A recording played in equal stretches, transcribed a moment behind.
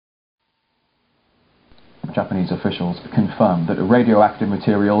Japanese officials confirmed that radioactive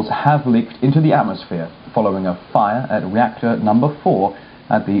materials have leaked into the atmosphere following a fire at reactor number 4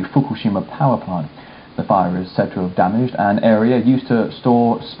 at the Fukushima power plant. The fire is said to have damaged an area used to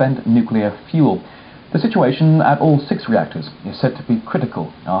store spent nuclear fuel. The situation at all 6 reactors is said to be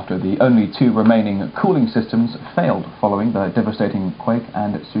critical after the only 2 remaining cooling systems failed following the devastating quake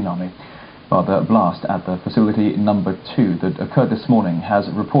and tsunami. While the blast at the facility number 2 that occurred this morning has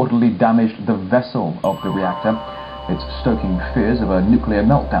reportedly damaged the vessel of the reactor. It's stoking fears of a nuclear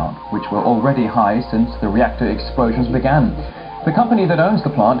meltdown, which were already high since the reactor explosions began. The company that owns the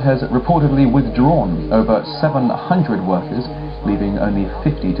plant has reportedly withdrawn over 700 workers, leaving only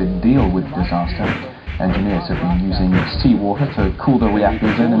 50 to deal with the disaster. Engineers have been using seawater to cool the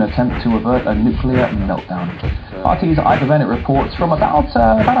reactors in an attempt to avert a nuclear meltdown. RT's Ida Bennett reports from about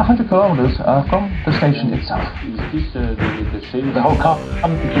 100 kilometers from the station itself. The whole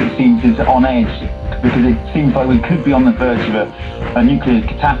country, it seems, is on edge because it seems like we could be on the verge of a nuclear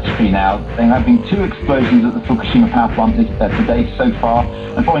catastrophe now. There have been 2 explosions at the Fukushima power plant today so far,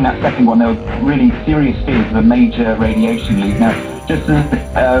 and following that second one, there were really serious fears of a major radiation leak. Now, just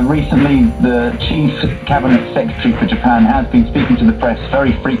as recently, the Chief Cabinet Secretary for Japan has been speaking to the press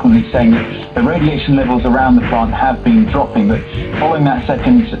very frequently, saying that the radiation levels around the plant have been dropping, but following that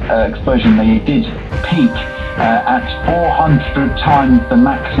second explosion, they did peak at 400 times the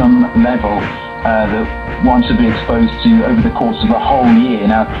maximum level that one should be exposed to over the course of a whole year.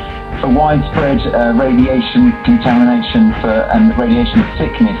 Now, for widespread radiation contamination and radiation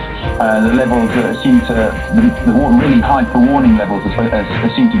sickness, the levels seem to, the really high for warning levels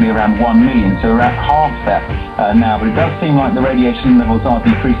seem to be around 1 million, so we're at half that now, but it does seem like the radiation levels are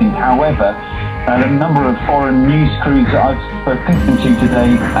decreasing. However, the number of foreign news crews that I've spoken to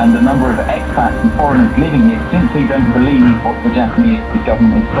today and the number of expats and foreigners living here simply don't believe what the Japanese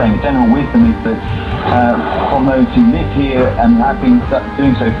government is saying. The general wisdom is that from those who live here and have been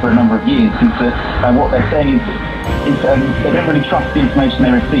doing so for a number of years, is that what they're saying is they don't really trust the information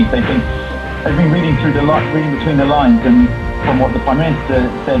they receive. They've been reading between the lines, and from what the Prime Minister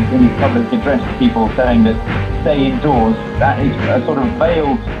said in his public address to people, saying that stay indoors, that is a sort of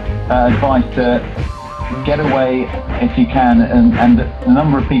veiled advice to get away if you can, and the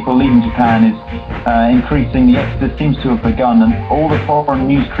number of people leaving Japan is increasing. The exodus seems to have begun, and all the foreign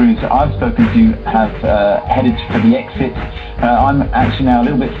news crews that I've spoken to have headed for the exit. I'm actually now a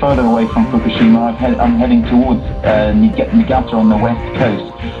little bit further away from Fukushima. I'm heading towards Niigata on the west coast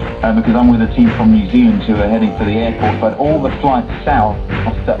because I'm with a team from New Zealand who are heading for the airport, but all the flights south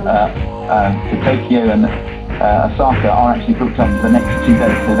to Tokyo and Osaka are actually booked up for the next 2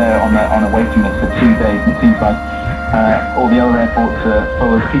 days, so they're on a waiting list for 2 days, and it seems like all the other airports are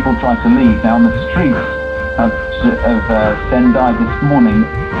full of people trying to leave. Now on the streets of Sendai this morning,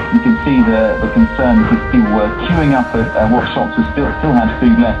 you can see the concern because people were queuing up at what shops still had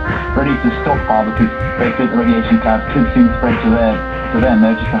food left, ready to stockpile because they feared the radiation cloud could soon spread to them.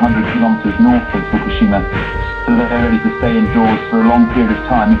 They're just 100 kilometers north of Fukushima, so they're ready to stay indoors for a long period of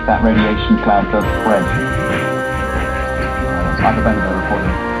time if that radiation cloud does spread. Ida Bennett reporting.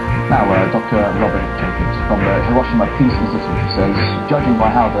 Now, Dr. Robert Jacobs from the Hiroshima Peace Institute says, judging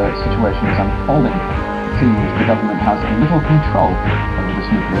by how the situation is unfolding, it seems the government has little control over this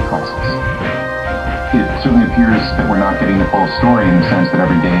nuclear crisis. It certainly appears that we're not getting the full story in the sense that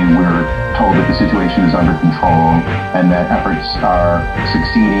every day we're told that the situation is under control and that efforts are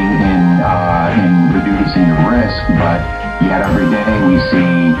succeeding in reducing the risk, but yet every day we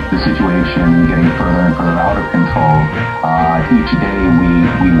see the situation getting further and further out of control. Each day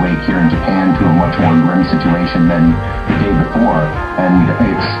we wake here in Japan to a much more grim situation than the day before, and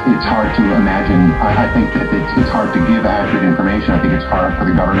it's hard to imagine. I think that it's hard to give accurate information. I think it's hard for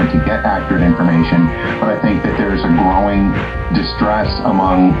the government to get accurate information, but I think that there's a growing distress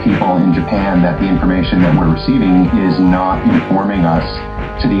among people in Japan that the information that we're receiving is not informing us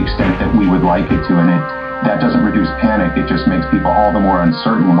to the extent that we would like it to, and that doesn't reduce panic. It just makes people all the more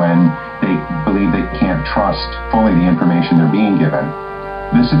uncertain when they believe they can't trust fully the information they're being given.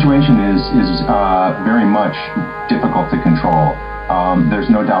 This situation is very much difficult to control. There's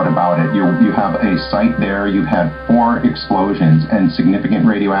no doubt about it. You have a site there. You've had 4 explosions and significant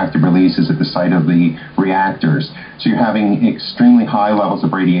radioactive releases at the site of the reactors. So you're having extremely high levels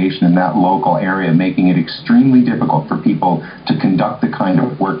of radiation in that local area, making it extremely difficult for people to conduct the kind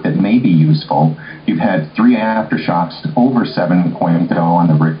of work that may be useful. You've had 3 aftershocks over 7.0 on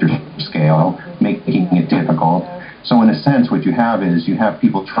the Richter scale, making it difficult. So in a sense, what you have is you have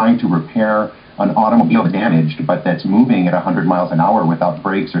people trying to repair an automobile damaged, but that's moving at 100 miles an hour without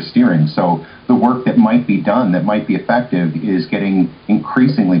brakes or steering. So the work that might be done, that might be effective, is getting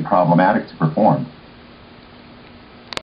increasingly problematic to perform.